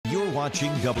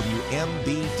watching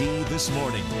WMBD This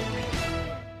Morning.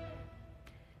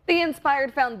 The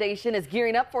Inspired Foundation is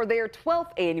gearing up for their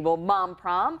 12th annual Mom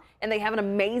Prom, and they have an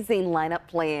amazing lineup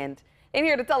planned. And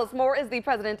here to tell us more is the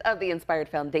president of the Inspired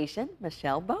Foundation,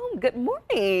 Michelle Bohm. Good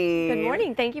morning. Good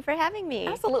morning. Thank you for having me.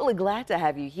 Absolutely glad to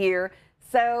have you here.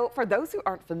 So for those who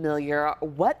aren't familiar,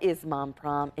 what is Mom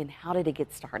Prom and how did it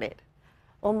get started?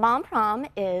 Well, Mom Prom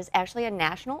is actually a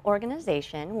national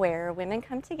organization where women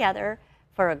come together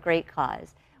for a great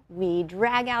cause. We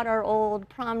drag out our old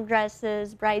prom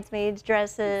dresses, bridesmaids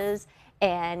dresses,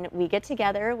 and we get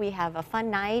together. We have a fun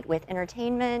night with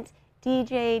entertainment,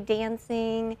 DJ,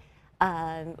 dancing.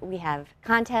 We have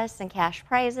contests and cash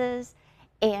prizes.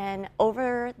 And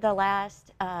over the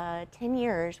last 10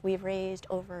 years, we've raised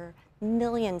over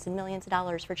millions and millions of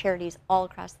dollars for charities all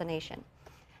across the nation.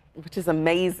 Which is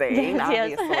amazing,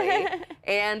 Yes. obviously.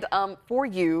 And for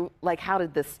you, like, how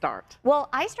did this start? Well,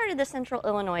 I started the Central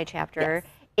Illinois chapter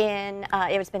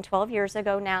it's been 12 years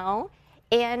ago now,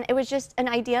 and it was just an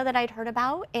idea that I'd heard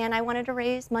about, and I wanted to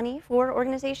raise money for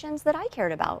organizations that I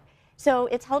cared about. So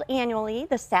it's held annually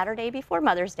the Saturday before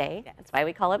Mother's Day. That's why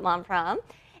we call it Mom Prom.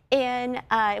 And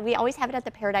we always have it at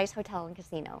the Paradise Hotel and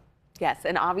Casino. Yes,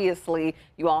 and obviously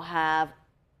you all have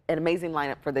an amazing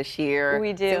lineup for this year.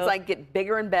 We do. Seems like get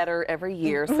bigger and better every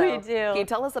year. So We do. Can you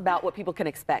tell us about what people can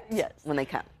expect when they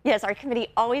come? Yes, our committee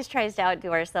always tries to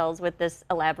outdo ourselves with this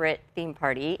elaborate theme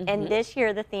party. And this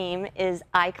year the theme is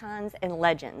Icons and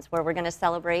Legends, where we're going to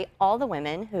celebrate all the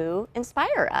women who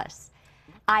inspire us.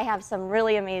 I have some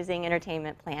really amazing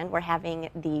entertainment planned. We're having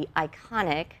the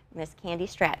iconic Miss Candy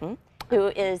Stratton, who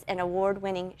is an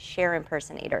award-winning Cher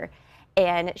impersonator.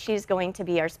 And she's going to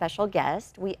be our special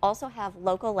guest. We also have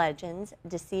local legends,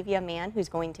 Decivia Mann, who's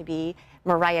going to be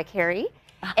Mariah Carey.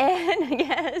 And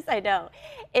yes, I know.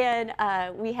 And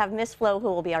we have Miss Flo, who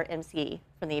will be our MC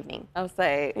for the evening. I'll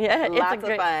say, yeah, lots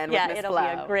of fun with Miss it'll Flo. be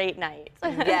a great night.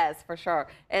 Yes, for sure.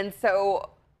 And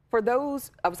so for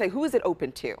those, I would say, who is it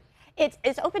open to?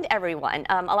 It's open to everyone.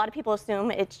 A lot of people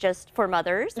assume it's just for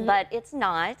mothers, but it's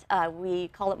not. We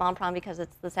call it Mom Prom because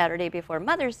it's the Saturday before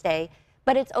Mother's Day.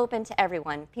 But it's open to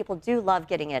everyone. People do love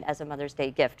getting it as a Mother's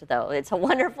Day gift, though. It's a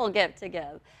wonderful gift to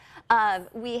give.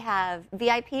 We have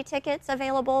VIP tickets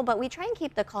available, but we try and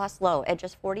keep the cost low at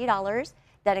just $40.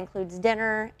 That includes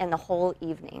dinner and the whole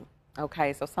evening.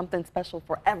 Okay, so something special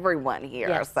for everyone here.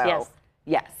 Yes, so,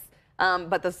 yes.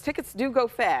 But those tickets do go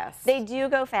fast. They do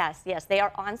go fast, yes. They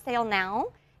are on sale now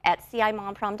at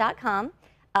cimomprom.com,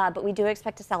 but we do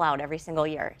expect to sell out every single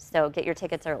year, so get your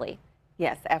tickets early.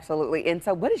 Yes, absolutely. And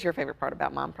so what is your favorite part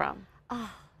about Mom Prom?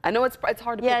 I know it's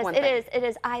hard to pick one thing. Yes, it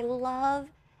is. I love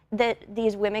that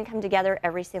these women come together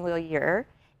every single year.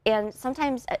 And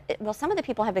sometimes, well, some of the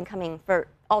people have been coming for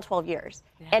all 12 years.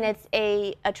 Yeah. And it's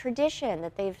a tradition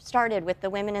that they've started with the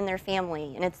women in their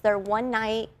family. And it's their one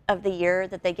night of the year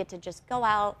that they get to just go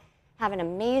out, have an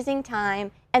amazing time,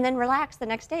 and then relax the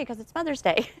next day because it's Mother's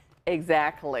Day.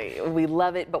 Exactly. We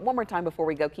love it. But one more time before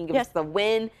we go, can you give us the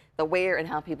when, the where, and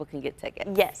how people can get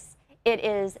tickets? Yes. It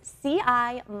is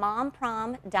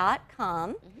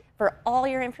cimomprom.com for all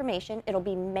your information. It'll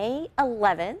be May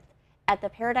 11th at the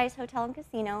Paradise Hotel and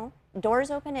Casino.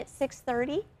 Doors open at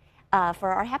 6:30 for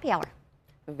our happy hour.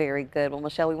 Very good. Well,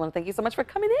 Michelle, we want to thank you so much for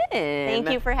coming in.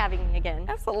 Thank you for having me again.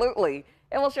 Absolutely.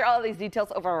 And we'll share all of these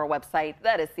details over on our website.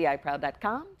 That is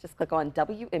ciproud.com. Just click on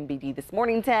WMBD This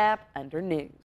Morning tab under News.